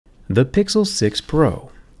The Pixel 6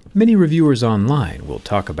 Pro. Many reviewers online will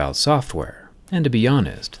talk about software, and to be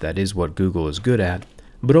honest, that is what Google is good at,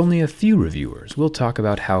 but only a few reviewers will talk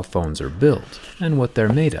about how phones are built and what they're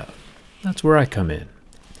made of. That's where I come in.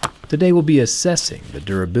 Today we'll be assessing the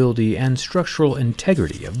durability and structural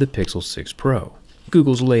integrity of the Pixel 6 Pro,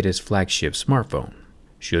 Google's latest flagship smartphone.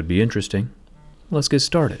 Should be interesting. Let's get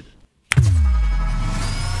started.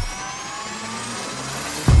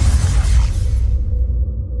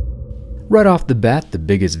 Right off the bat, the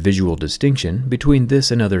biggest visual distinction between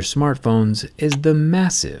this and other smartphones is the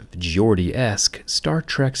massive, Geordi-esque Star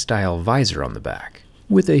Trek-style visor on the back,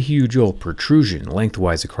 with a huge old protrusion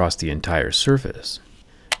lengthwise across the entire surface.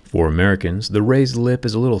 For Americans, the raised lip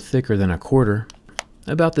is a little thicker than a quarter,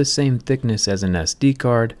 about the same thickness as an SD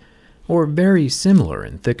card, or very similar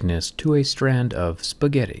in thickness to a strand of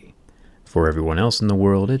spaghetti. For everyone else in the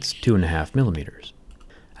world, it's 2.5 millimeters.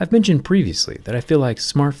 I've mentioned previously that I feel like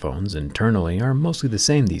smartphones internally are mostly the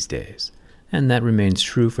same these days, and that remains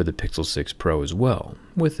true for the Pixel 6 Pro as well,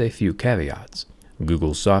 with a few caveats.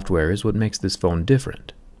 Google's software is what makes this phone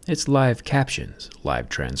different. Its live captions, live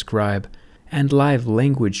transcribe, and live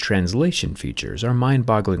language translation features are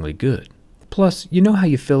mind-bogglingly good. Plus, you know how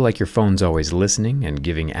you feel like your phone's always listening and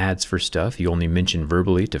giving ads for stuff you only mention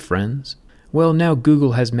verbally to friends? Well, now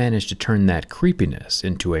Google has managed to turn that creepiness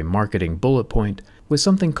into a marketing bullet point with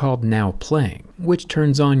something called Now Playing, which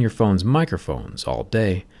turns on your phone's microphones all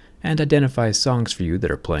day and identifies songs for you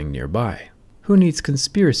that are playing nearby. Who needs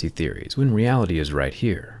conspiracy theories when reality is right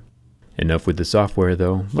here? Enough with the software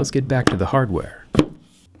though, let's get back to the hardware.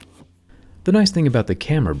 The nice thing about the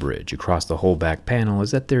camera bridge across the whole back panel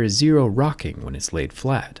is that there is zero rocking when it's laid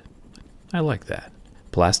flat. I like that.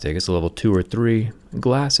 Plastic is a level 2 or 3,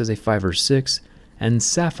 glass is a 5 or 6, and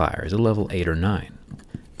sapphire is a level 8 or 9.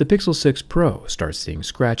 The Pixel 6 Pro starts seeing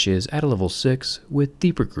scratches at a level 6 with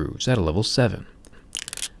deeper grooves at a level 7.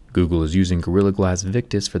 Google is using Gorilla Glass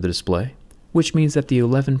Victus for the display, which means that the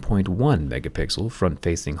 11.1 megapixel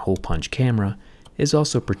front-facing hole punch camera is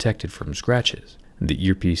also protected from scratches. The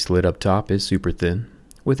earpiece lid up top is super thin,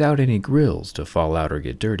 without any grills to fall out or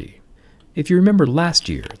get dirty. If you remember last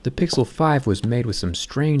year, the Pixel 5 was made with some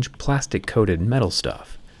strange plastic-coated metal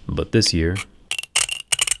stuff, but this year,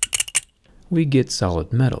 we get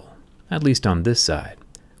solid metal, at least on this side.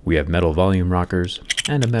 We have metal volume rockers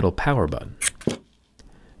and a metal power button.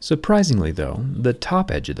 Surprisingly though, the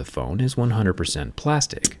top edge of the phone is 100%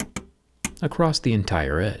 plastic, across the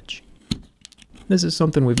entire edge. This is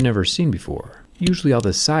something we've never seen before. Usually all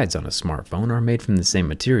the sides on a smartphone are made from the same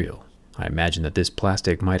material. I imagine that this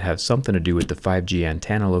plastic might have something to do with the 5G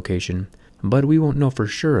antenna location, but we won't know for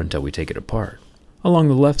sure until we take it apart. Along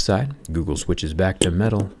the left side, Google switches back to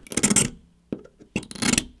metal,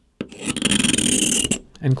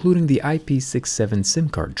 including the IP67 SIM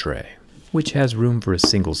card tray, which has room for a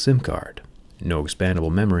single SIM card, no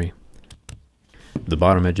expandable memory. The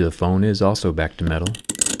bottom edge of the phone is also back to metal,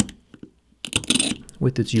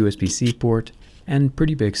 with its USB-C port and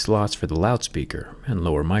pretty big slots for the loudspeaker and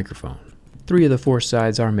lower microphone. 3 of the 4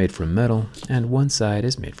 sides are made from metal, and 1 side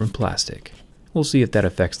is made from plastic. We'll see if that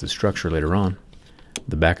affects the structure later on.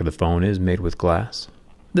 The back of the phone is made with glass.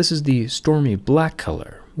 This is the stormy black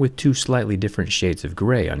color, with 2 slightly different shades of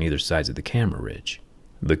gray on either sides of the camera ridge.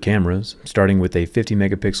 The cameras, starting with a 50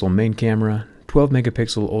 megapixel main camera, 12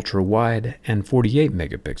 megapixel ultra wide, and 48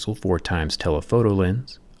 megapixel 4x telephoto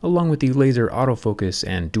lens, along with the laser autofocus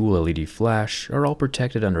and dual LED flash, are all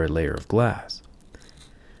protected under a layer of glass.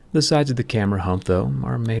 The sides of the camera hump, though,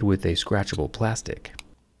 are made with a scratchable plastic.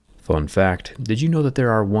 Fun fact, did you know that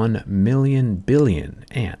there are 1 million billion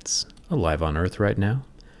ants alive on Earth right now?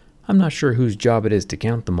 I'm not sure whose job it is to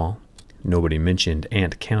count them all. Nobody mentioned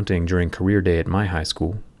ant counting during career day at my high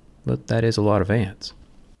school, but that is a lot of ants.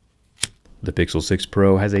 The Pixel 6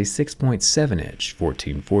 Pro has a 6.7-inch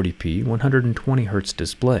 1440p 120Hz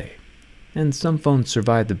display, and some phones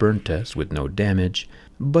survive the burn test with no damage,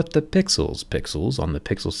 but the pixels on the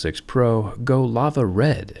Pixel 6 Pro go lava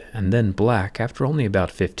red and then black after only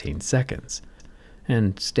about 15 seconds,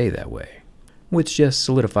 and stay that way. Which just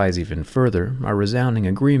solidifies even further our resounding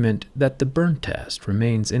agreement that the burn test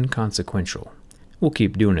remains inconsequential. We'll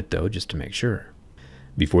keep doing it though, just to make sure.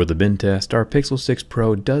 Before the bin test, our Pixel 6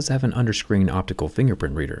 Pro does have an underscreen optical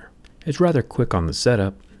fingerprint reader. It's rather quick on the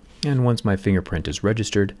setup, and once my fingerprint is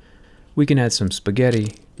registered, we can add some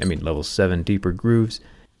level 7 deeper grooves,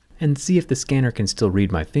 and see if the scanner can still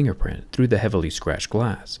read my fingerprint through the heavily scratched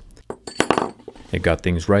glass. It got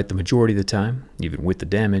things right the majority of the time, even with the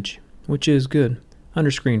damage, which is good.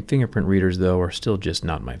 Underscreen fingerprint readers, though, are still just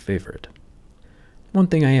not my favorite. One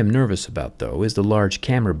thing I am nervous about though is the large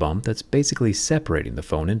camera bump that's basically separating the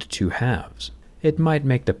phone into two halves. It might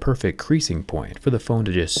make the perfect creasing point for the phone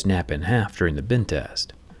to just snap in half during the bin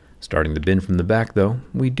test. Starting the bin from the back though,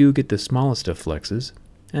 we do get the smallest of flexes,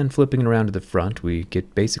 and flipping it around to the front we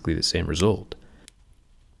get basically the same result.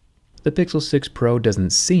 The Pixel 6 Pro doesn't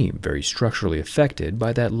seem very structurally affected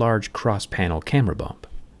by that large cross-panel camera bump.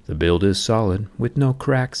 The build is solid, with no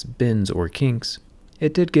cracks, bends, or kinks.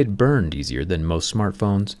 It did get burned easier than most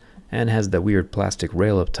smartphones, and has that weird plastic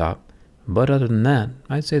rail up top, but other than that,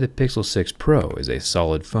 I'd say the Pixel 6 Pro is a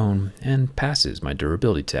solid phone and passes my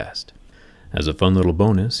durability test. As a fun little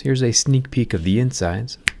bonus, here's a sneak peek of the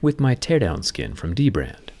insides with my teardown skin from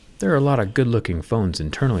Dbrand. There are a lot of good looking phones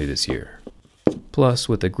internally this year. Plus,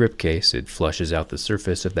 with the grip case, it flushes out the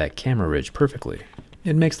surface of that camera ridge perfectly.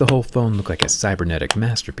 It makes the whole phone look like a cybernetic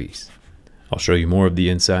masterpiece. I'll show you more of the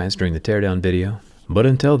insides during the teardown video, but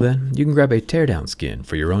until then, you can grab a teardown skin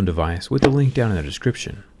for your own device with the link down in the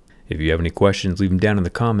description. If you have any questions, leave them down in the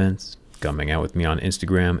comments. Come hang out with me on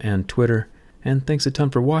Instagram and Twitter, and thanks a ton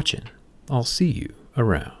for watching. I'll see you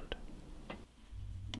around.